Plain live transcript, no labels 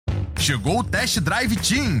Chegou o Test Drive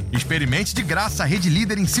Team. Experimente de graça a rede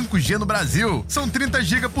líder em 5G no Brasil. São 30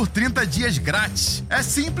 GB por 30 dias grátis. É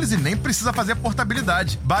simples e nem precisa fazer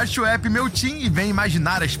portabilidade. Baixe o app Meu Team e vem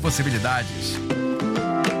imaginar as possibilidades.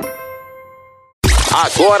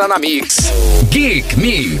 Agora na Mix.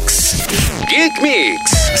 GeekMix.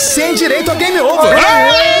 GeekMix. Sem direito a Game Over.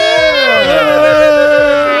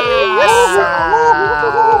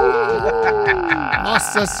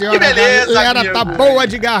 Nossa senhora, Que beleza, a galera amigo. tá boa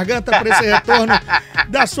de garganta por esse retorno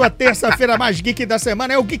da sua terça-feira mais geek da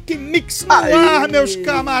semana. É o GeekMix no ar, meus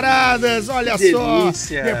camaradas. Olha Que só,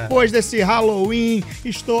 delícia. depois desse Halloween,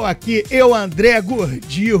 estou aqui, eu, André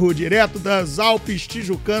Gordirro, direto das Alpes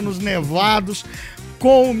Tijucanos Nevados,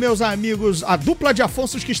 com meus amigos, a dupla de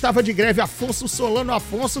Afonsos que estava de greve, Afonso Solano,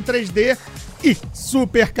 Afonso 3D e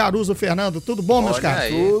Super Caruso Fernando. Tudo bom, meus caros?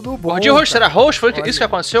 Tudo bom. De host era host? Foi Olha. isso que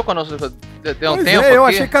aconteceu quando deu um Pois tempo é, eu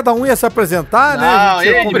aqui? achei que cada um ia se apresentar, né? Não, A gente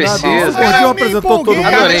tinha ele combinado precisa. isso. O Gordinho Eu me apresentou todo empolguei.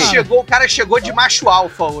 mundo. Adorei. O cara chegou de macho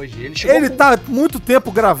alfa hoje. Ele tá muito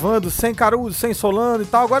tempo gravando sem Caruso, sem Solano e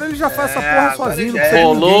tal. Agora ele já faz essa porra sozinho. Não precisa de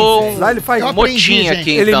Rolou ninguém. Lá ele faz. Eu um aprendi, motinho gente.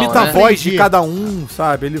 aqui, Ele então, imita né? a voz de Entendi. cada um,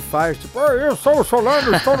 sabe? Ele faz, tipo, eu sou o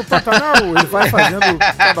Solano, estou no Pantanal. Ele vai fazendo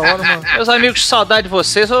cada hora uma... Meus amigos, saudade de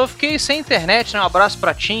vocês. Eu fiquei sem internet, né? Um abraço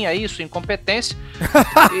pra Tim aí, sua incompetência.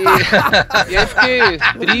 E aí fiquei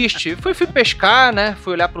triste. Fui pescar, né?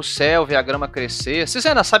 Fui olhar pro céu, ver a grama crescer. Vocês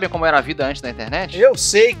ainda sabem como era a vida antes da internet? Eu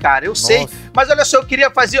sei, cara, eu sei. Mas olha só, eu queria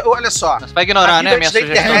fazer. Olha só. Você vai ignorar, A né, vida minha antes da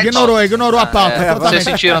sugestão? internet. Ignorou a pauta. Vocês totalmente.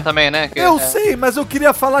 sentiram também, né? Que- Eu sei, mas eu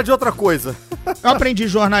queria falar de outra coisa. Eu aprendi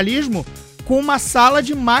jornalismo com uma sala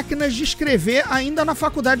de máquinas de escrever ainda na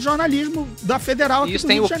faculdade de jornalismo da Federal aqui Isso do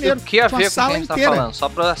tem Rio o de Janeiro. que a ver com o que sala a gente tá inteira. falando, só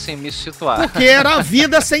pra assim, me situar. Porque era a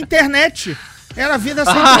vida sem internet. Era a vida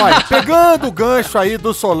sem Olha, internet. pegando o gancho aí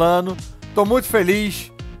do Solano, tô muito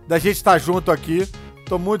feliz da gente estar junto aqui.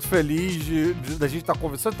 Tô muito feliz da gente estar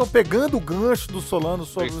conversando. Tô pegando o gancho do Solano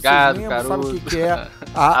sobre Obrigado, vocês mesmos, sabe o Caruso. que é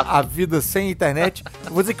a vida sem internet.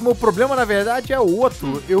 Eu vou dizer que meu problema, na verdade, é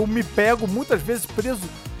outro. Eu me pego muitas vezes preso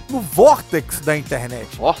no vórtex da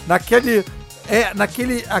internet. Vórtex?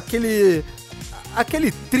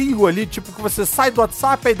 Aquele trio ali, tipo, que você sai do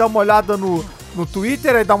WhatsApp, aí dá uma olhada no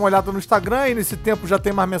Twitter, aí dá uma olhada no Instagram, e nesse tempo já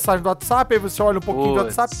tem mais mensagem do WhatsApp, aí você olha um pouquinho do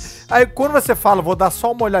Puts. WhatsApp. Aí quando você fala, vou dar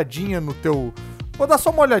só uma olhadinha no teu... Vou dar só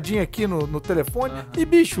uma olhadinha aqui no telefone, e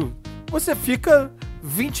bicho, você fica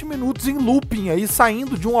 20 minutos em looping aí,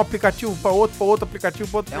 saindo de um aplicativo pra outro aplicativo,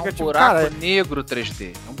 pra outro É um aplicativo. buraco Cara, negro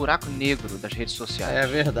 3D. É um buraco negro das redes sociais. É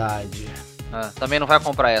verdade. Ah, também não vai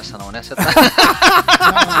comprar essa não, né? Você tá...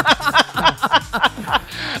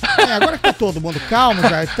 Agora que tá todo mundo calmo,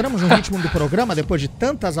 já entramos no ritmo do programa, depois de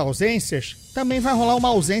tantas ausências, também vai rolar uma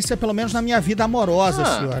ausência, pelo menos na minha vida amorosa,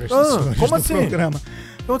 senhoras e senhores como do assim? programa.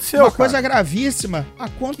 aconteceu, Uma cara? coisa gravíssima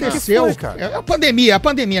aconteceu. Que foi, cara? É a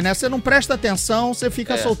pandemia, né? Você não presta atenção, você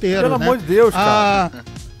fica solteiro, Pelo né? amor de Deus, cara.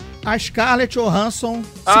 A Scarlett Johansson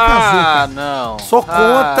se casou, cara. Não.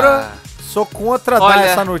 Sou contra Olha. dar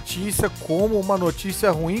essa notícia como uma notícia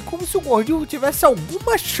ruim, como se o Gordinho tivesse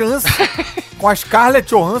alguma chance com a Scarlett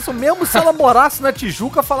Johansson, mesmo se ela morasse na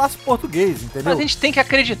Tijuca e falasse português, entendeu? Mas a gente tem que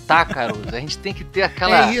acreditar, Caruso. A gente tem que ter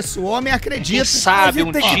aquela... É isso, o homem acredita. Quem sabe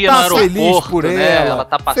um tem que dia no estar aeroporto, feliz por né? ela,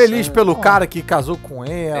 tá passando. feliz pelo cara que casou com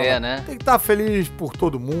ela, É, né? tem que estar feliz por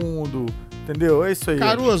todo mundo, entendeu? É isso aí.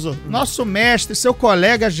 Caruso, nosso mestre, seu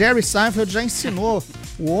colega Jerry Seinfeld já ensinou.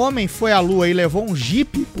 O homem foi à lua e levou um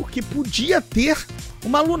jipe porque podia ter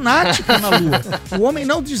uma lunática na lua. O homem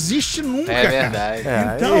não desiste nunca, É cara. verdade.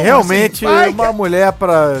 Então, e realmente assim, vai, uma mulher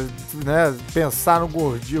pra pensar no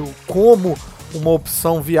Gordinho como uma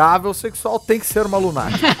opção viável sexual tem que ser uma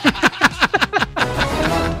lunática.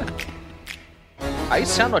 Aí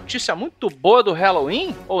isso é uma notícia muito boa do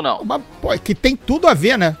Halloween, ou não? Que tem tudo a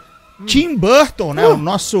ver, né? Tim Burton, né? O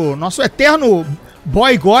nosso eterno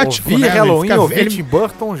boy gótico, Ouvi né? Halloween, ouvi Tim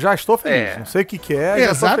Burton, já estou feliz. Não sei o que é,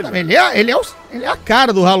 já estou feliz. Exatamente, ele é a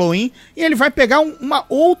cara do Halloween e ele vai pegar uma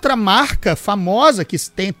outra marca famosa que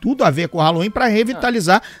tem tudo a ver com o Halloween pra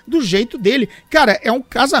revitalizar do jeito dele. Cara, é um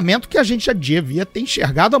casamento que a gente já devia ter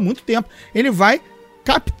enxergado há muito tempo. Ele vai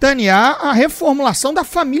capitanear a reformulação da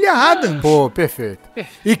família Adams. Pô, perfeito.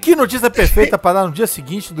 E que notícia perfeita para dar no dia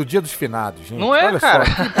seguinte do Dia dos Finados, gente. Não é, Olha cara?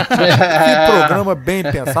 só, que programa bem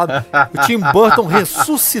pensado. O Tim Burton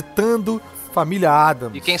ressuscitando família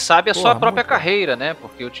Adams. E quem sabe a sua Porra, própria muito carreira, né?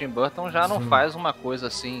 Porque o Tim Burton já não faz uma coisa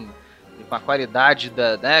assim, com a qualidade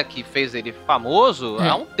que fez ele famoso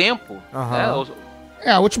há um tempo. Aham. Né?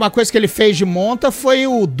 A última coisa que ele fez de monta foi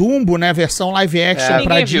o Dumbo, né? Versão live action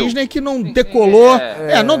pra Disney, que não decolou.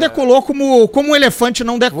 Não decolou como um elefante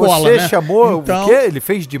não decola, Você né? chamou então, o quê? Ele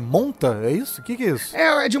fez de monta? É isso? O que é isso?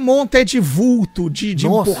 É de monta, é de vulto, de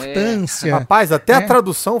importância. Rapaz, até a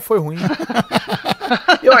tradução foi ruim.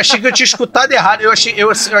 Eu achei que eu tinha escutado errado. Eu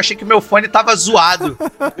achei que meu fone tava zoado.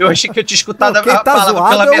 Eu achei que eu tinha escutado a palavra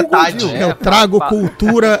pela metade. Eu trago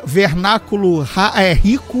cultura, vernáculo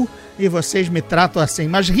rico, e vocês me tratam assim.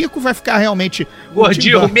 Mas rico vai ficar realmente...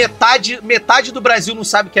 Gordinho, metade do Brasil não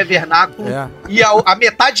sabe o que é vernáculo. E a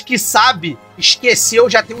metade que sabe, esqueceu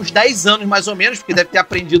já tem uns 10 anos mais ou menos, porque deve ter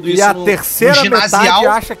aprendido isso no ginasial. E a terceira metade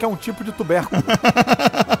acha que é um tipo de tubérculo.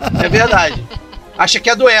 É verdade. Acha que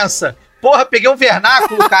é doença. Porra, peguei um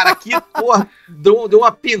vernáculo, cara, aqui, porra, deu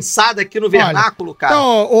uma pensada aqui no vernáculo, cara.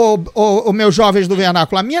 Então, meus jovens do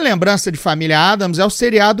vernáculo, a minha lembrança de Família Addams é o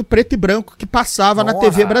seriado preto e branco que passava na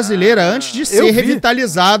TV brasileira antes de ser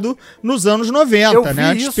revitalizado nos anos 90, né?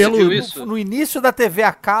 Antes no início da TV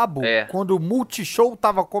a cabo, quando o Multishow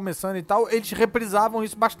tava começando e tal, eles reprisavam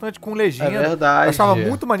isso bastante com legenda. É verdade. Eu achava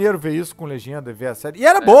muito maneiro ver isso com legenda, ver a série. E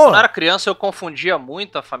era boa. Quando eu era criança, eu confundia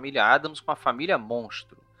muito a Família Addams com a Família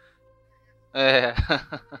Monstro. É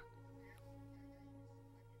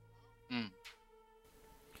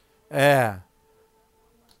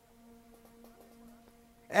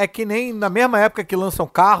que nem na mesma época que lançam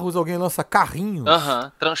carros, alguém lança carrinhos.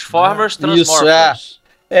 Transformers. Isso,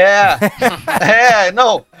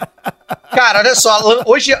 não. Cara, olha só,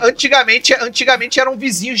 hoje, antigamente eram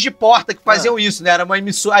vizinhos de porta que faziam isso, né? Era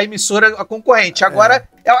a emissora concorrente. Agora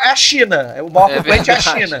é a China, o maior concorrente é a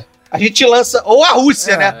China. A gente lança, ou a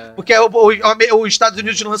Rússia, né? Porque os Estados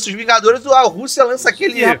Unidos lança os Vingadores, a Rússia lança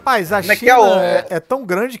aquele... E, rapaz, a China é tão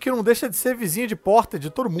grande que não deixa de ser vizinha de porta de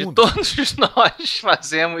todo mundo. De todos nós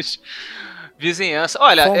fazemos vizinhança.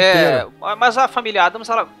 Olha, mas a Família Addams,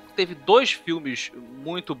 ela teve 2 filmes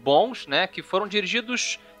muito bons, né? Que foram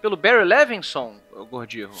dirigidos pelo Barry Levinson, o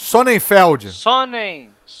Gordinho. Sonnenfeld.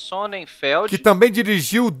 Sonnenfeld. Que também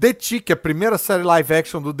dirigiu The Tick, a primeira série live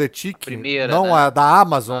action do The Tick. Não a da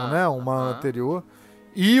Amazon, né? Uma anterior.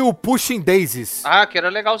 E o Pushing Daisies. Que era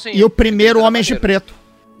legalzinho. E o primeiro Homens de Preto.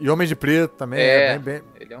 E Homem de Preto também, bem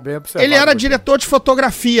observado. Ele era diretor de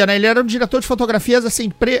fotografia, né? Ele era um diretor de fotografias, assim,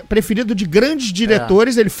 preferido de grandes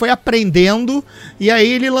diretores. Ele foi aprendendo e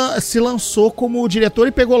aí ele se lançou como diretor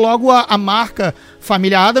e pegou logo a marca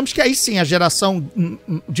Família Addams, que aí sim, a geração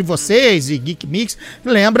de vocês e GeekMix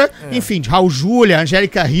lembra, enfim, de Raul Julia,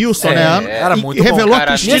 Angélica Hilson, né? Era muito revelou bom, a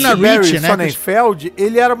Christina Ricci, né? Sonnenfeld,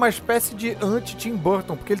 ele era uma espécie de anti-Tim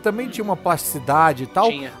Burton, porque ele também tinha uma plasticidade e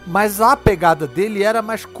tal, mas a pegada dele era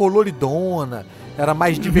mais coloridona, era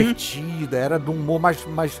mais divertida, era de um humor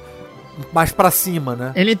mais pra cima,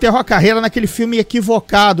 né? Ele enterrou a carreira naquele filme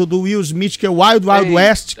equivocado do Will Smith, que é o Wild Wild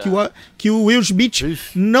West, que o Will Smith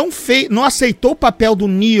não aceitou o papel do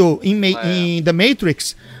Neo em The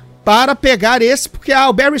Matrix para pegar esse, porque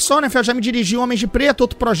o Barry Sonnenfeld já me dirigiu Homens de Preto,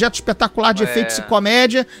 outro projeto espetacular de efeitos e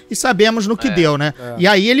comédia, e sabemos no que deu, né? E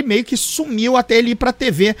aí ele meio que sumiu até ele ir pra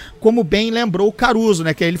TV, como bem lembrou o Caruso,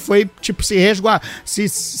 né? Que ele foi, tipo,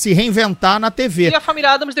 se reinventar na TV. E a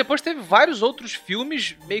Família Addams depois teve vários outros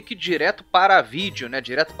filmes meio que direto para a vídeo, né?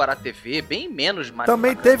 Direto para a TV, bem menos...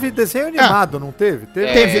 Também teve desenho animado, não teve?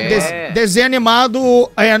 Teve desenho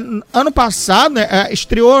animado ano passado, né?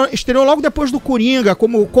 Estreou logo depois do Coringa,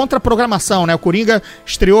 como contra-programação, né? O Coringa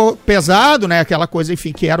estreou pesado, né? Aquela coisa,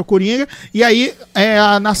 enfim, que era o Coringa. E aí,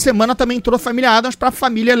 na semana também entrou a Família Addams pra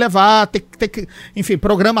família levar, enfim,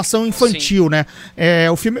 programação infantil, né?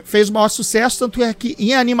 O filme fez o maior sucesso, tanto é que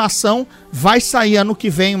em animação vai sair ano que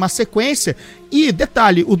vem uma sequência. E,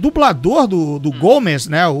 detalhe, o dublador do Gomez,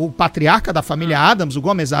 né, o patriarca da família Addams, o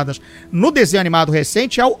Gomez Addams, no desenho animado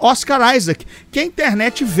recente é o Oscar Isaac, que a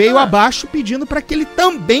internet veio abaixo pedindo para que ele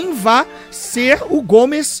também vá ser o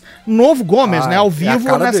Gomez, novo Gomez, né, ao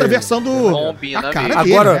vivo nessa versão do... Combina, a cara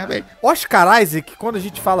agora, dele, né, Oscar Isaac, quando a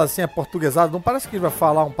gente fala assim, portuguesado, não parece que ele vai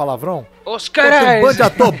falar um palavrão? Oscar Isaac! Um bando de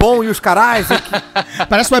ator bom e Oscar Isaac.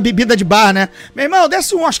 Parece uma bebida de bar, né? Meu irmão,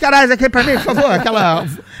 desce um Oscar Isaac aí pra mim, por favor. Aquela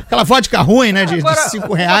vodka ruim, né? De R$5.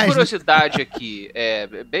 Uma curiosidade aqui,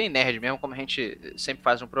 bem nerd mesmo, como a gente sempre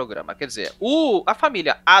faz no programa. Quer dizer, a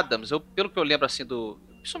família Addams, pelo que eu lembro assim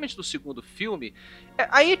principalmente do segundo filme,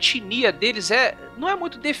 a etnia deles não é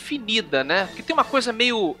muito definida, né? Porque tem uma coisa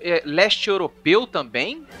meio leste europeu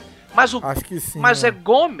também, Mas Acho que sim. Mas né? é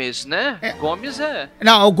Gomes, né? Gomes é...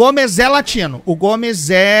 Não, o Gomes é latino. O Gomes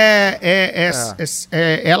é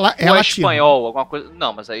Ou é latino. espanhol, alguma coisa...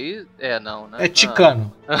 Não, mas aí... não, né? É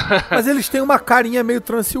ticano. Mas eles têm uma carinha meio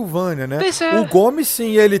Transilvânia, né? Pois é. O Gomes,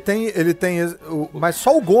 sim, ele tem mas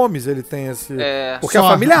só o Gomes ele tem esse... Porque Só- a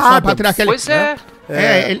família só Adams. patriarca- Pois é.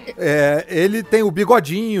 Ele tem o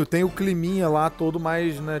bigodinho, tem o climinha lá, todo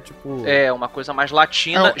mais, né, tipo... É, uma coisa mais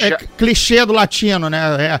latina. É clichê do latino,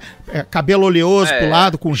 né? Cabelo oleoso pro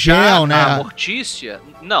lado, com gel, né? A Mortícia,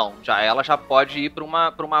 não, ela já pode ir pra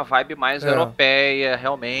uma vibe mais europeia,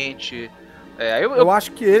 realmente. Eu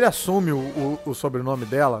acho que ele assume o sobrenome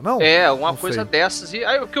dela, não? Alguma Não coisa sei. dessas. E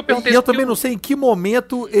aí o que eu perguntei... E eu também não sei em que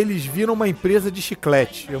momento eles viram uma empresa de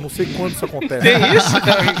chiclete. Eu não sei quando isso acontece. Tem isso?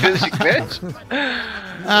 Uma empresa de chiclete?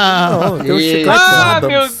 Não, tem o chiclete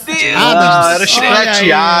Adams. Meu Deus! Adams. Era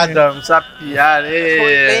chiclete Adams, a piada.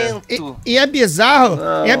 E é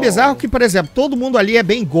bizarro, que, por exemplo, todo mundo ali é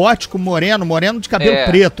bem gótico, moreno de cabelo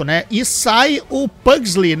preto, né? E sai o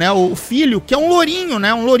Pugsley, né? O filho, que é um lourinho,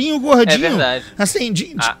 né? Um lourinho gordinho. É verdade. Assim,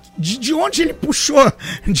 de onde ele puxou?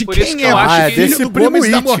 De Por isso quem que é eu o acho que filho desse do primo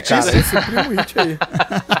Gomes da It, Mortícia? cara, esse primo It aí.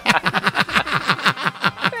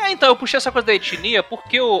 Então, eu puxei essa coisa da etnia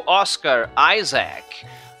porque o Oscar Isaac,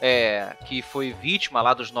 que foi vítima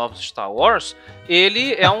lá dos novos Star Wars,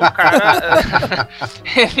 ele é um cara...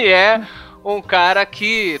 ele é um cara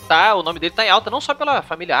que o nome dele tá em alta não só pela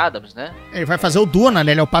família Adams, né? Ele vai fazer o Duna,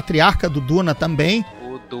 né? Ele é o patriarca do Duna também.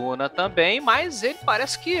 O Duna também, mas ele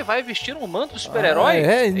parece que vai vestir um manto de super-herói.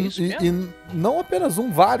 Isso mesmo? E não apenas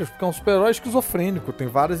vários, porque é um super-herói esquizofrênico, tem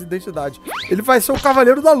várias identidades. Ele vai ser o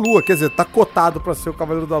Cavaleiro da Lua, quer dizer, tá cotado pra ser o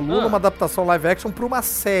Cavaleiro da Lua numa adaptação live action pra uma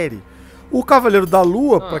série. O Cavaleiro da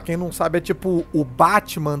Lua, pra quem não sabe, é tipo o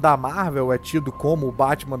Batman da Marvel, é tido como o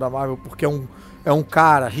Batman da Marvel porque é um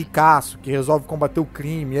cara ricaço que resolve combater o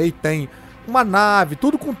crime, e aí tem uma nave,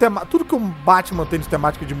 tudo que um Batman tem de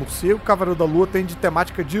temática de morcego, o Cavaleiro da Lua tem de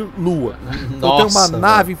temática de lua. Então tem uma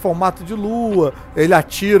nave em formato de lua, ele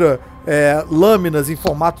atira lâminas em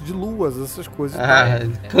formato de luas, essas coisas.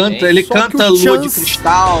 Ele canta Lua de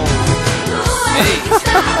Cristal.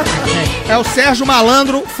 O Sérgio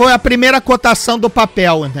Malandro foi a primeira cotação do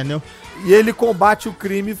papel, entendeu? E ele combate o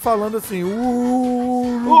crime falando assim,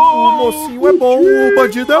 o mocinho é bom, o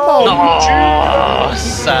bandido é mau.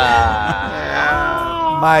 Nossa!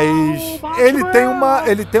 Mas ele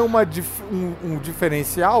tem um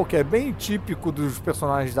diferencial que é bem típico dos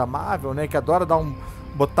personagens da Marvel, né? Que adora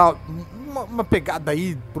botar uma pegada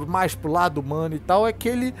aí mais pro lado humano e tal, é que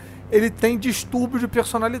ele tem distúrbio de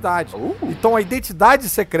personalidade. Então a identidade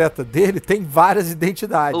secreta dele tem várias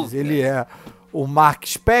identidades. Ele é o Mark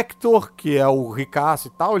Spector, que é o ricaço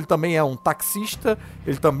e tal, ele também é um taxista,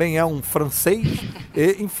 ele também é um francês,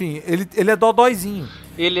 enfim, ele é dodóizinho.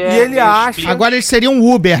 Ele acha... Agora ele seria um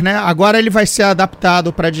Uber, né? Agora ele vai ser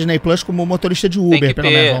adaptado pra Disney Plus como motorista de Uber, pelo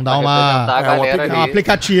menos. Vão dar um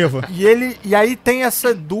aplicativo. E aí tem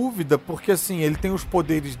essa dúvida, porque assim, ele tem os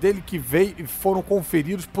poderes dele que foram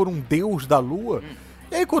conferidos por um deus da lua.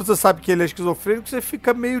 E aí quando você sabe que ele é esquizofrênico, você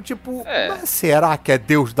fica meio tipo, mas será que é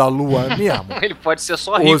Deus da Lua mesmo? Ele pode ser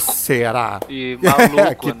só rico. Ou será? E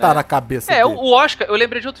maluco, que tá na cabeça dele. O Oscar, eu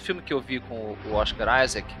lembrei de outro filme que eu vi com o Oscar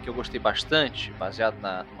Isaac, que eu gostei bastante, baseado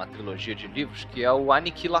numa trilogia de livros, que é o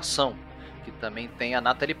Aniquilação, que também tem a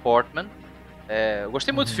Natalie Portman. Eu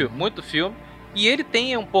gostei muito do filme, e ele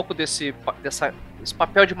tem um pouco desse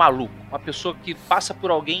papel de maluco, uma pessoa que passa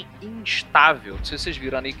por alguém instável. Não sei se vocês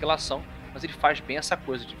viram a Aniquilação, mas ele faz bem essa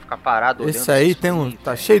coisa de ficar parado olhando. Esse aí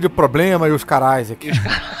tá cheio de problema e os carais aqui.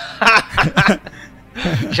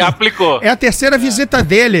 Já aplicou. É a terceira visita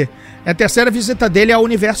dele. A terceira visita dele ao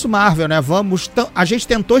universo Marvel, né? A gente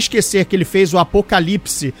tentou esquecer que ele fez o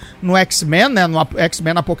Apocalipse no X-Men, né? No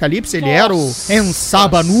X-Men Apocalipse, ele era o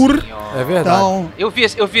Ensabanur. É verdade. Então, eu vi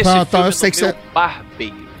esse filme eu sei que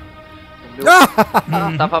barbeiro.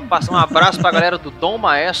 Tava passando um abraço pra galera do Dom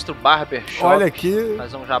Maestro Barber Shop. Olha aqui.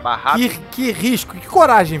 Fazer um jabá rápido. Que risco, que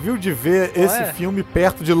coragem, viu, de ver esse filme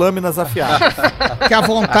perto de lâminas afiadas. Que a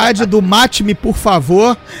vontade do mate-me, por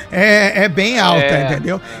favor, é bem alta,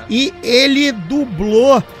 entendeu? E ele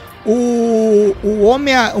dublou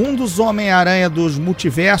um dos Homem-Aranha dos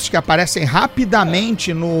multiversos que aparecem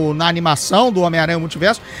rapidamente na animação do Homem-Aranha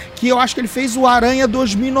Multiverso, que eu acho que ele fez o Aranha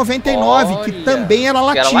 2099, que também era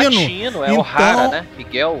latino. Era latino, o O'Hara, né?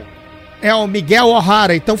 Miguel. É o Miguel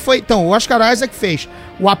O'Hara. Então o Oscar Isaac fez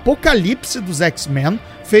o Apocalipse dos X-Men,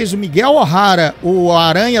 fez o Miguel O'Hara, o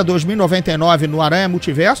Aranha 2099 no Aranha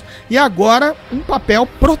Multiverso, e agora um papel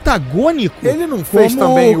protagônico. Ele não fez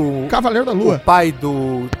também o Cavaleiro da Lua. O pai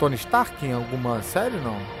do Tony Stark em alguma série,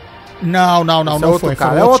 não? Não Esse é outro foi.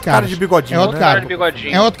 cara. Foi É outros outro cara caras. de bigodinho, É outro né? cara. de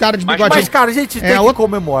bigodinho. É outro cara de bigodinho. Mas, cara, a gente tem que outro-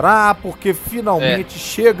 comemorar porque finalmente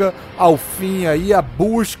chega ao fim aí a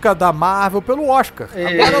busca da Marvel pelo Oscar.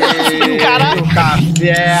 Caralho,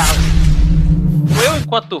 Eu,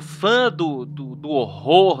 enquanto fã do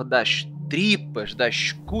horror, das tripas, da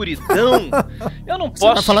escuridão, eu não Você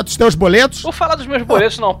vai posso... falar dos teus boletos? Vou falar dos meus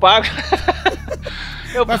boletos não pagos.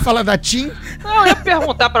 Vai falar da TIM? Não, eu ia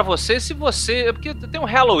perguntar pra você se você... Porque tem um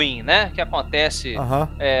Halloween, né? Que acontece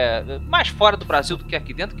mais fora do Brasil do que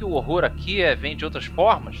aqui dentro, que o horror aqui vem de outras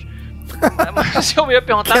formas. Mas eu ia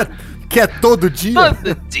perguntar... Que é todo dia?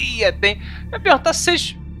 Todo dia tem... Eu ia perguntar se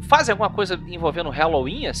vocês fazem alguma coisa envolvendo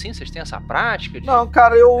Halloween, assim? Vocês têm essa prática? Não,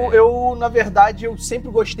 cara, eu, na verdade, eu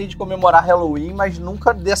sempre gostei de comemorar Halloween, mas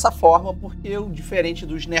nunca dessa forma, porque eu, diferente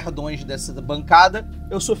dos nerdões dessa bancada,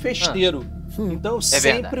 eu sou festeiro. Então eu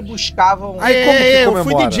sempre verdade. buscava um... Aí como que Eu fui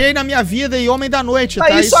comemora? DJ na minha vida e homem da noite, Mas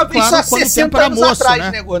tá? isso há claro, quando o 60 tempo era anos moço,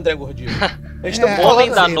 atrás, né? André Gordinho. Eles estão Homem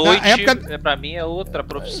falando da assim, noite, na época- pra mim, é outra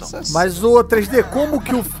profissão. Mas o 3D,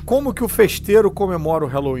 como que o festeiro comemora o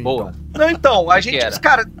Halloween, Boa. então? Não, então, a que gente, era?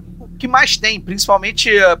 cara, o que mais tem,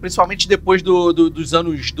 principalmente depois dos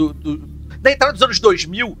anos, da entrada dos anos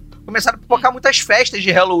 2000, começaram a pipocar muitas festas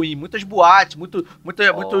de Halloween, muitas boates, muitos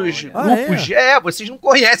grupos. Vocês não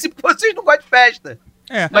conhecem porque vocês não gostam de festa.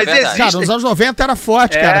 Mas verdade. existe. Cara, nos anos 90 era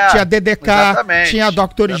forte, cara. Tinha DDK, exatamente, tinha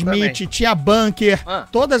Dr. exatamente. Smith, tinha Bunker. Ah.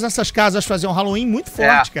 Todas essas casas faziam Halloween muito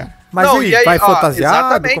forte, cara. Mas Não, e aí, vai fantasiado?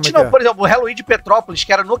 Exatamente, Como é que não. é? Por exemplo, o Halloween de Petrópolis,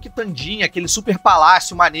 que era no Quitandinha, aquele super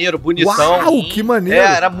palácio maneiro, bonitão. Uau, que maneiro.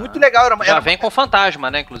 Era muito legal. Já vem com fantasma,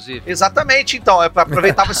 né, inclusive. Exatamente, então,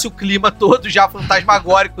 aproveitava-se o clima todo já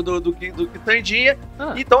fantasmagórico do Quitandinha.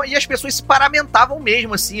 Então, e as pessoas se paramentavam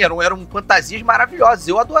mesmo, assim, eram fantasias maravilhosas.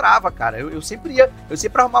 Eu adorava, cara. Eu sempre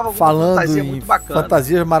arrumava alguma Falando fantasia em muito bacana.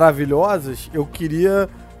 fantasias maravilhosas, eu queria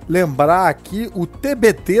lembrar aqui o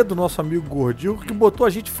TBT do nosso amigo Gordinho, que botou a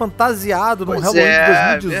gente fantasiado no Pois Halloween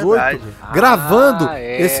é, de 2018, verdade. gravando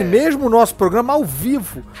é. esse mesmo nosso programa ao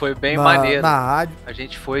vivo Foi bem na, maneiro. na rádio. A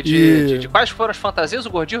gente foi E- de quais foram as fantasias? O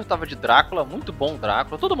Gordinho tava de Drácula, muito bom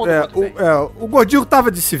Drácula. Todo mundo muito bem. O Gordinho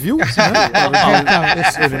tava de civil, né?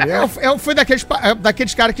 Eu fui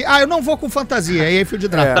daqueles caras que, eu não vou com fantasia, aí fui de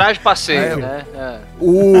Drácula. Traz passeio, É. né?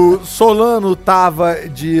 O Solano tava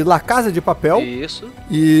de La Casa de Papel Isso.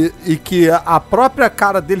 e que a própria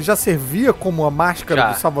cara dele já servia como a máscara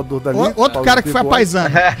Já. do Salvador Dalí. Outro cara que foi a paisana.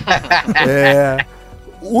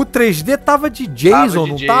 O 3D tava de Jason,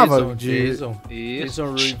 não tava? Jason. Isso.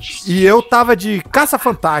 Jason Ridge. E eu tava de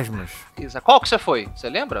Caça-Fantasmas. Qual que você foi? Você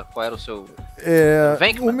lembra? Qual era o seu...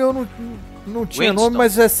 Venkman? O meu não tinha Winston. nome,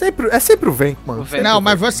 mas é sempre o Venkman. O Venkman. Não,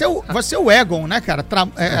 mas você é o Egon, né, cara?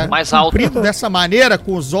 Mais alto. Comprido dessa maneira,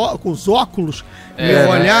 com os óculos, e o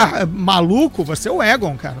olhar maluco, você é o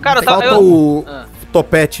Egon, cara. Não Cara, tem- Falta o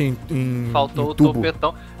topete em Faltou em o tubo.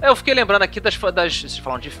 topetão. Eu fiquei lembrando aqui vocês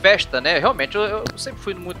falam de festa, né? Realmente, eu sempre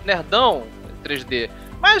fui muito nerdão 3D.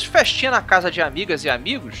 Mas festinha na casa de amigas e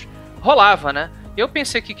amigos rolava, né? Eu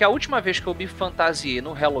pensei aqui que a última vez que eu me fantasiei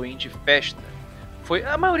no Halloween de festa foi...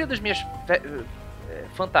 A maioria das minhas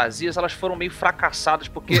fantasias, elas foram meio fracassadas,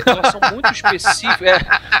 porque elas são muito específicas.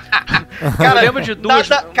 Eu lembro de duas...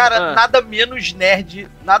 Nada menos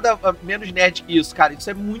nerd que isso, cara. Isso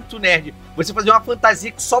é muito nerd. Você fazer uma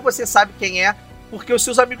fantasia que só você sabe quem é, porque os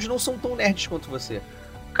seus amigos não são tão nerds quanto você.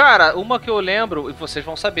 Cara, uma que eu lembro, e vocês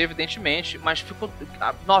vão saber, evidentemente, mas ficou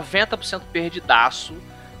 90% perdidaço.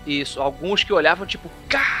 Isso, alguns que olhavam tipo,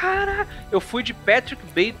 cara, eu fui de Patrick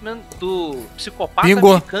Bateman do Psicopata Bingo.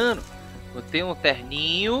 Americano. Botei um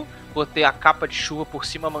terninho, botei a capa de chuva por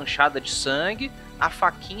cima manchada de sangue, a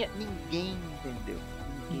faquinha, ninguém entendeu.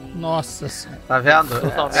 Nossa senhora. Tá vendo?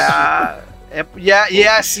 Totalmente.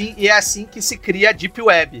 E é assim que se cria a Deep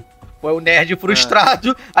Web. Foi o nerd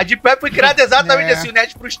frustrado. A Deep Web foi criada exatamente assim, o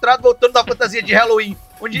nerd frustrado voltando da fantasia de Halloween,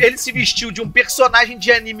 onde ele se vestiu de um personagem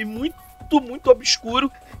de anime muito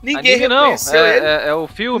obscuro. Ninguém Anime não, reconheceu ele. é o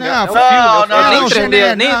filme. Não, é o filme. não, nem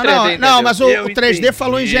 3D, nem 3D. Não, entendeu? mas o Eu 3D entendi,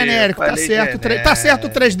 falou em genérico, tá falei certo. genérico. Tá certo o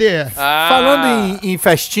 3D. Falando em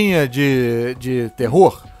festinha de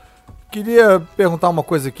terror, queria perguntar uma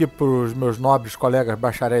coisa aqui pros meus nobres colegas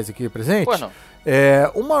bacharéis aqui presentes. Pois não.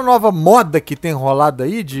 Uma nova moda que tem rolado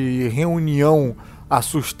aí de reunião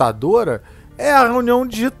assustadora é a reunião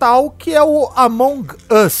digital, que é o Among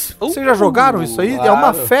Us. Vocês já jogaram isso aí? É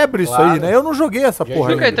uma febre isso aí, né? Eu não joguei essa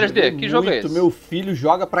porra Joga aí, ainda. 3D, que jogo é esse? Meu filho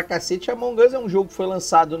joga pra cacete. Among Us é um jogo que foi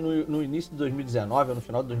lançado no início de 2019, ou no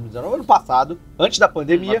final de 2019, ano passado, antes da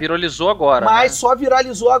pandemia. Mas viralizou agora. Mas né? só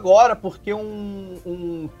viralizou agora porque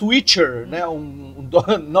um Twitcher, né?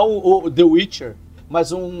 Não o The Witcher,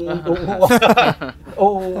 mas um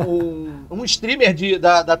streamer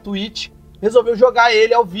da Twitch resolveu jogar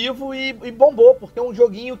ele ao vivo e bombou, porque é um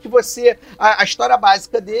joguinho que você... A história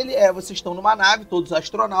básica dele é, vocês estão numa nave, todos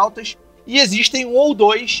astronautas, e existem 1 ou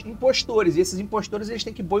 2 impostores, e esses impostores eles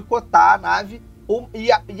têm que boicotar a nave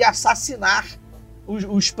e assassinar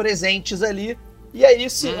os presentes ali. E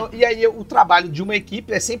aí o trabalho de uma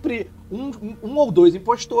equipe é sempre um ou 2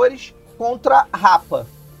 impostores contra Rapa.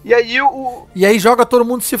 E aí joga todo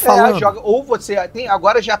mundo se falando. Ou você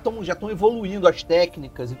agora já estão evoluindo as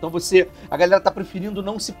técnicas, então a galera tá preferindo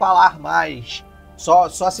não se falar mais. Só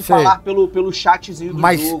se falar pelo chatzinho do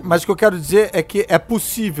jogo. Mas o que eu quero dizer é que é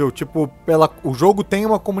possível, tipo, o jogo tem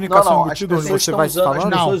uma comunicação embutida onde você vai se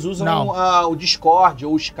falando? As pessoas usam o Discord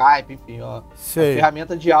ou o Skype, enfim, ó.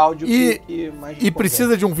 Ferramenta de áudio que mais E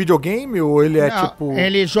precisa de um videogame ou ele tipo...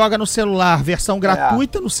 Ele joga no celular, versão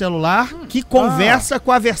gratuita no celular, que conversa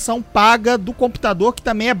com a versão paga do computador, que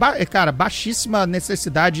também é, baixíssima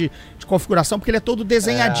necessidade de configuração, porque ele é todo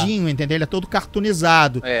desenhadinho, entendeu? Ele é todo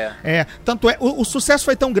cartoonizado. Tanto é... O sucesso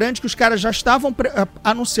foi tão grande que os caras já estavam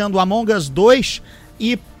anunciando o Among Us 2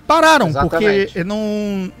 e pararam. Exatamente. Porque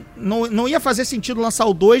não ia fazer sentido lançar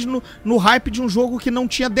o 2 no hype de um jogo que não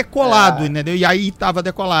tinha decolado, entendeu? E aí tava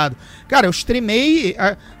decolado. Cara, eu streamei...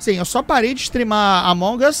 Assim, eu só parei de streamar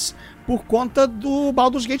Among Us por conta do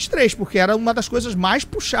Baldur's Gate 3, porque era uma das coisas mais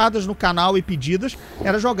puxadas no canal e pedidas,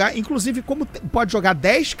 era jogar, inclusive como pode jogar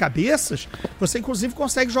 10 cabeças, você inclusive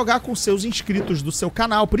consegue jogar com seus inscritos do seu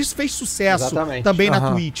canal, por isso fez sucesso também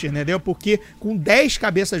na Twitch, entendeu? Porque com 10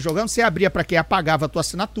 cabeças jogando, você abria pra quem apagava a tua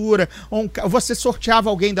assinatura, ou você sorteava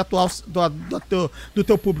alguém do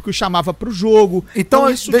teu público e chamava pro jogo. Então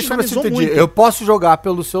isso deixa eu ver se eu entendi. Eu posso jogar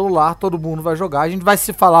pelo celular, todo mundo vai jogar, a gente vai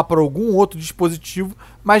se falar por algum outro dispositivo,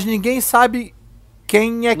 mas ninguém sabe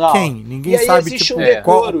quem é quem. Ninguém sabe, tipo,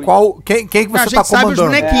 quem que você tá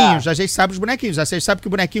comandando. A gente sabe os bonequinhos. A gente sabe que o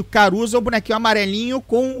bonequinho Caruso é o bonequinho amarelinho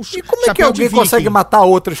com o E como é que alguém consegue matar a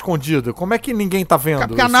outra escondida? Como é que ninguém tá vendo?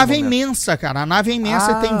 Porque a nave é imensa, cara. A nave é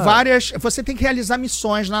imensa e tem várias... Você tem que realizar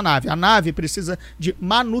missões na nave. A nave precisa de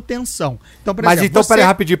manutenção. Então, por exemplo, peraí,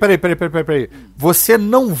 rapidinho. Peraí. Você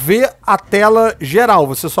não vê a tela geral.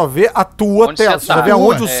 Você só vê a tua tela. Você só vê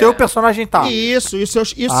onde o seu personagem tá. Isso. E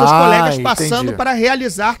seus colegas passando para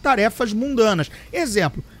realizar tarefas mundanas.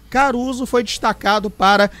 Exemplo, Caruso foi destacado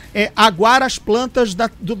para aguar as plantas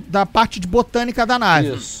da parte de botânica da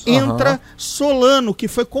nave. Isso. Entra Solano, que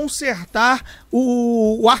foi consertar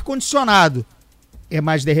o ar-condicionado.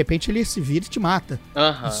 Mas de repente ele se vira e te mata.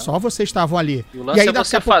 E só vocês estavam ali. E o lance é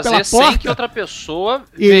você fazer sem que outra pessoa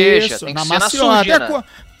veja. Tem que ser na surdina.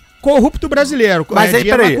 Corrupto brasileiro. Mas aí,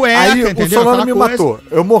 peraí, o Solano me matou.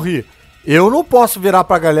 Eu morri. Eu não posso virar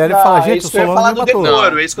pra galera e falar, gente, o Solano me matou.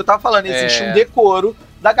 Decoro, é isso que eu tava falando. Existe um decoro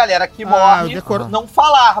da galera que morre não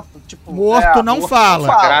falar. Tipo, morto não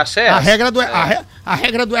fala. A graça é essa. A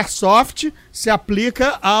regra do Airsoft se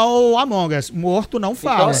aplica ao Among Us. Morto não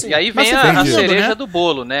fala. Então, assim, e aí vem a cereja do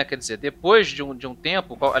bolo, né? Quer dizer, depois de um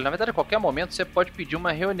tempo, na verdade, a qualquer momento, você pode pedir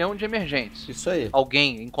uma reunião de emergência. Isso aí.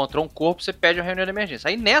 Alguém encontrou um corpo, você pede uma reunião de emergência.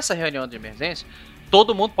 Aí nessa reunião de emergência,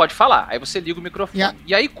 todo mundo pode falar. Aí você liga o microfone.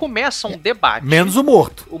 E aí começa um debate. Menos o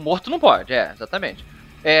morto. O morto não pode, exatamente.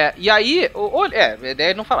 E aí, a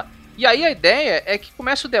ideia é não falar. E aí a ideia é que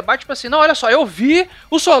começa o debate, tipo assim, não, olha só, eu vi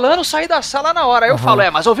o Solano sair da sala na hora. Aí eu falo,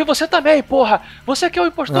 mas eu vi você também, porra. Você que é o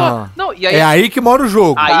impostor. Não, e aí, é aí que mora o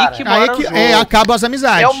jogo. Acabam as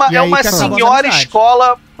amizades. É uma senhora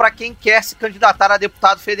escola pra quem quer se candidatar a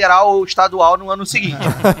deputado federal ou estadual no ano seguinte.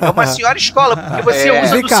 É uma senhora escola, porque você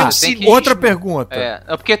usa do seu cinismo. Outra pergunta.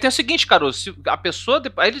 Porque tem o seguinte, Caruso, se a pessoa,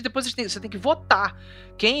 aí depois você tem que votar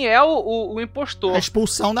quem é o impostor. A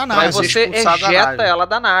expulsão da nave. Aí você ejeta ela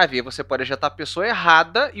da nave. Aí você pode ejetar a pessoa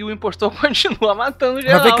errada e o impostor continua matando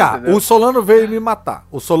geral. Mas vem cá, entendeu? o Solano veio me matar.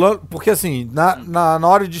 O Solano, porque assim, na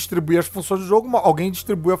hora de distribuir as funções do jogo, alguém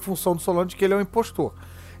distribui a função do Solano de que ele é um impostor.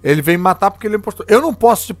 Ele vem me matar porque ele é impostor. Eu não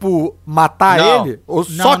posso, tipo, matar ele? Ou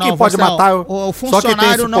só quem pode matar... O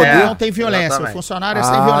funcionário não tem violência. Exatamente. O funcionário é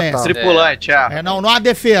sem violência. Tá. Tripulante, não há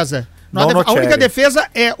defesa. A única defesa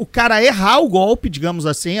é o cara errar o golpe, digamos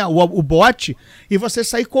assim, o bot, e você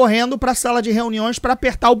sair correndo pra sala de reuniões pra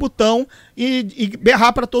apertar o botão e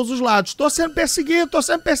berrar pra todos os lados. Tô sendo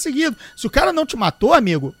perseguido. Se o cara não te matou,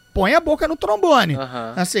 amigo, põe a boca no trombone.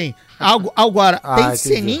 Assim, agora, tem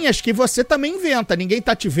ceninhas que você também inventa. Ninguém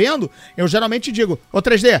tá te vendo. Eu geralmente digo, ô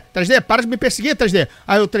 3D, para de me perseguir, 3D.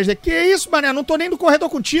 Aí o 3D, que isso, mané? Não tô nem no corredor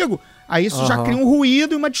contigo. Aí isso já cria um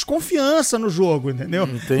ruído e uma desconfiança no jogo, entendeu?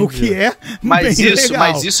 Entendi. O que é mas bem legal.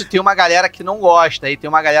 Mas isso tem uma galera que não gosta. Aí tem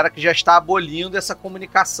uma galera que já está abolindo essa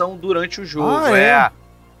comunicação durante o jogo.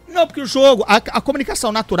 Não, porque o jogo, a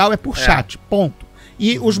comunicação natural é por chat, ponto.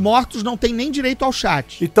 E os mortos não têm nem direito ao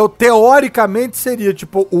chat. Então, teoricamente, seria,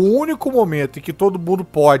 tipo, o único momento em que todo mundo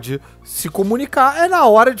pode se comunicar é na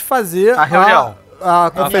hora de fazer a reunião. A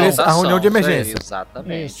conferência, a reunião de emergência.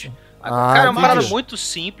 Exatamente. Isso. Cara, é uma parada entendi. muito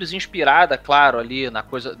simples, inspirada, claro, ali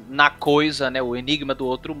na coisa, né? O enigma do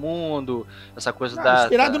outro mundo, essa coisa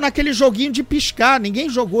Inspirado naquele joguinho de piscar. Ninguém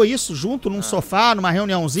jogou isso junto num sofá, numa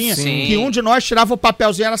reuniãozinha, Sim. que um de nós tirava o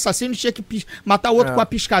papelzinho, era assassino, tinha que matar o outro com a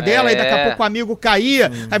piscadela, e daqui a pouco o amigo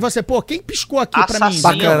caía. Aí você, quem piscou aqui pra mim? Assassino.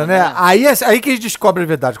 Bacana, né? Aí que a gente descobre a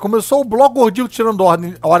verdade. Começou o blog gordinho tirando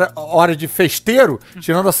hora de festeiro,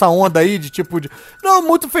 tirando essa onda aí de tipo de... Não,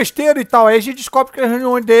 muito festeiro e tal. Aí a gente descobre que a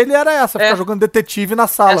reunião dele era essa, ficar jogando detetive na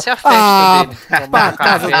sala. Essa é a festa dele. Pra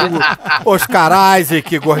casa do Oscar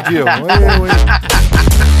Isaac, gordinho.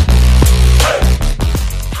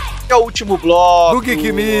 É o último bloco. Do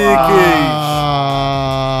GeekMix.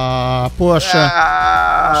 Poxa.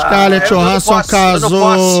 Scarlett Johansson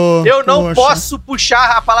casou. Eu não Poxa. posso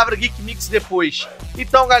puxar a palavra Geek Mix depois.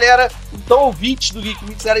 Então, galera, ouvintes do Geek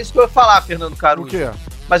Mix, era isso que eu ia falar, Fernando Caruso. O quê?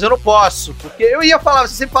 Mas eu não posso, porque eu ia falar,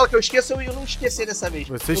 você sempre fala que eu esqueço, eu não esqueci dessa vez.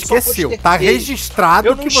 Você Eu esqueceu. só Tá posterguei. registrado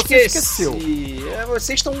Eu não que você esqueceu.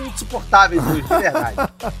 Vocês estão insuportáveis hoje, de verdade.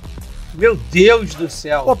 Meu Deus do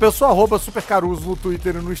céu. Pô, pessoal, @supercaruso no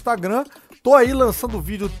Twitter e no Instagram. Tô aí lançando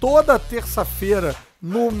vídeo toda terça-feira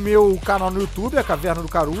no meu canal no YouTube, a Caverna do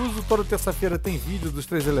Caruso. Toda terça-feira tem vídeo dos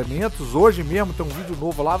 3 elementos. Hoje mesmo tem um vídeo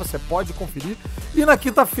novo lá, você pode conferir. E na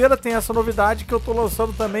quinta-feira tem essa novidade que eu tô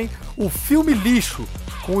lançando também, o Filme Lixo,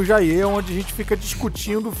 com o Jair, onde a gente fica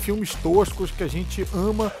discutindo filmes toscos que a gente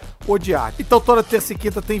ama odiar. Então toda terça e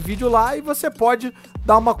quinta tem vídeo lá e você pode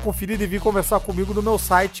dar uma conferida e vir conversar comigo no meu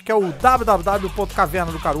site, que é o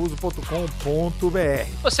www.cavernadocaruso.com.br.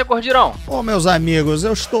 Você, Gordirão. Ô, meus amigos,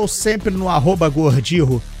 eu estou sempre no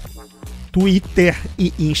 @gordirro, Twitter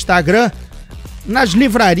e Instagram. Nas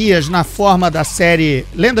livrarias, na forma da série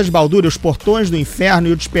Lendas de Baldur, Os Portões do Inferno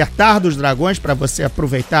e O Despertar dos Dragões, para você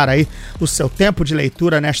aproveitar aí o seu tempo de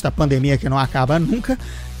leitura nesta pandemia que não acaba nunca.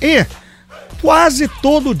 E quase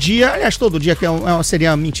todo dia, aliás, todo dia, que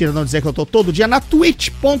seria mentira não dizer que eu tô todo dia, na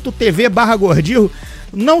twitch.tv/gordirro,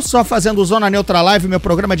 não só fazendo Zona Neutra Live, meu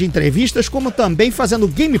programa de entrevistas, como também fazendo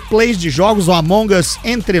gameplays de jogos, o Among Us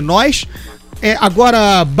Entre Nós,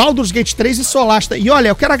 agora Baldur's Gate 3 e Solasta. E olha,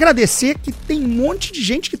 eu quero agradecer que tem um monte de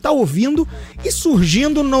gente que tá ouvindo e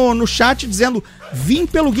surgindo no chat dizendo: vim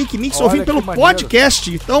pelo GeekMix, ou vim pelo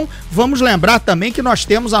podcast. Então, vamos lembrar também que nós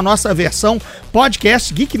temos a nossa versão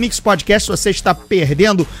podcast, GeekMix Podcast. Se você está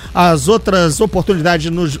perdendo as outras oportunidades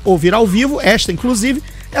de nos ouvir ao vivo, esta inclusive,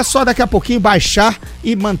 é só daqui a pouquinho baixar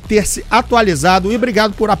e manter-se atualizado. E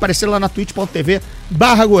obrigado por aparecer lá na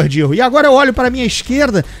twitch.tv/gordirro. E agora eu olho para a minha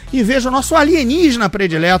esquerda e vejo o nosso alienígena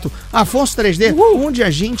predileto, Afonso 3D, onde a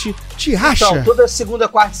gente te racha. Então, toda segunda,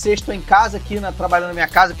 quarta e sexta estou em casa, trabalhando na minha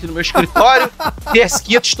casa, aqui no meu escritório. Terça e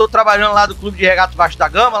quinta estou trabalhando lá do Clube de Regata Vasco da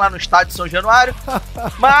Gama, lá no estádio de São Januário.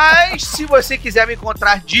 Mas, se você quiser me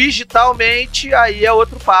encontrar digitalmente, aí é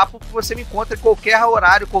outro papo, que você me encontra em qualquer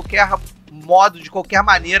horário, qualquer modo, de qualquer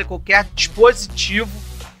maneira, qualquer dispositivo,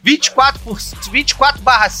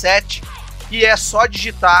 24/7, e é só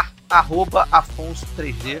digitar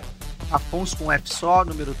 @Afonso3D, Afonso com F só,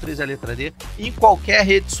 número 3 é a letra D, em qualquer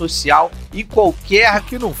rede social, em qualquer O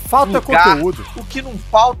que não falta lugar. é conteúdo. O que não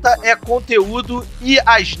falta é conteúdo e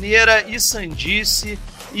asneira e sandice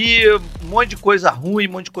e um monte de coisa ruim,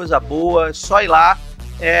 um monte de coisa boa, só ir lá.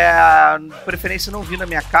 Preferência não vir na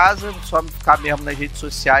minha casa, só ficar mesmo nas redes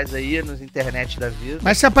sociais aí, nas internet da vida.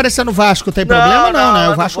 Mas se aparecer no Vasco tem problema não, né?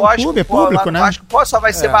 O Vasco é um clube, é público, né? O Vasco só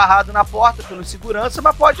vai ser barrado na porta pelo segurança,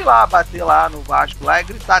 mas pode ir lá, bater lá no Vasco lá e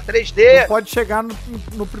gritar 3D. Não pode chegar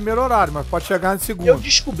no primeiro horário, mas pode chegar no segundo. Eu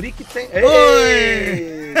descobri que tem...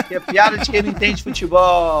 Ei, que é piada de quem não entende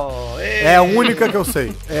futebol. Ei. É a única que eu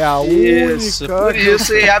sei. É a Isso, única. por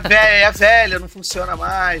isso, e a velha não funciona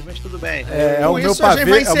mais, mas tudo bem. É o Com meu isso a gente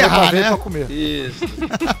pavê, vai encerrar, né? pra comer. Isso.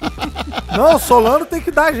 Não, o Solano tem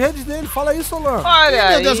que dar as redes dele. Fala aí, Solano.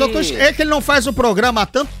 Olha Meu Deus, aí. é que ele não faz o programa há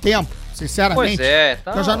tanto tempo, sinceramente. Pois é,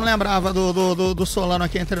 tá. Eu já não lembrava do Solano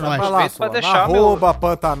aqui entre nós. Vai lá, Respeito pra Solano. deixar meu- Arroba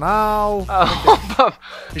Pantanal.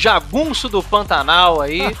 Jagunço do Pantanal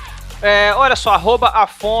aí. Olha só,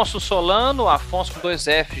 @Afonso Solano, Afonso com 2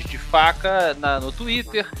 Fs de faca no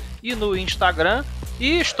Twitter e no Instagram.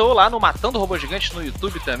 E estou lá no Matando Robôs Gigantes no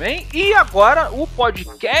YouTube também. E agora o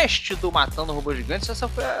podcast do Matando Robôs Gigantes, essa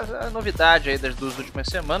foi a novidade aí das 2 últimas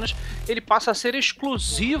semanas. Ele passa a ser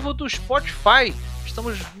exclusivo do Spotify.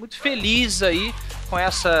 Estamos muito felizes aí com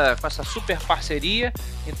essa super parceria.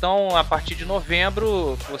 Então, a partir de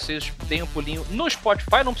novembro, vocês deem um pulinho no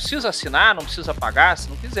Spotify. Não precisa assinar, não precisa pagar, se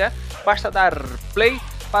não quiser. Basta dar play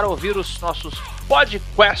para ouvir os nossos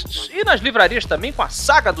podcasts. E nas livrarias também, com a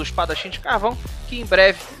saga do Espadachim de Carvão, que em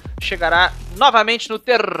breve chegará novamente no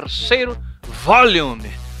 3º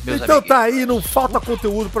volume. Então amiguinhos. Tá aí, não falta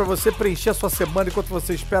conteúdo pra você preencher a sua semana enquanto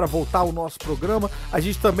você espera voltar ao nosso programa. A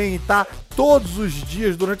gente também tá todos os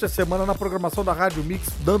dias durante a semana na programação da Rádio Mix,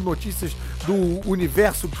 dando notícias do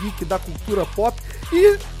universo geek, da cultura pop.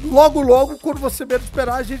 E logo, quando você menos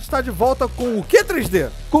esperar, a gente tá de volta com o que, 3D?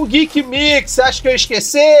 Com o GeekMix. Acho que eu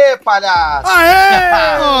esqueci, palhaço?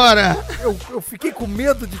 Aê! Ora! Eu fiquei com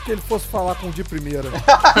medo de que ele fosse falar com o de primeira.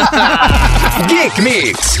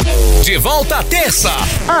 GeekMix. De volta à terça,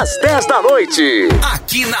 às 10 da noite.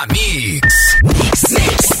 Aqui na Mix.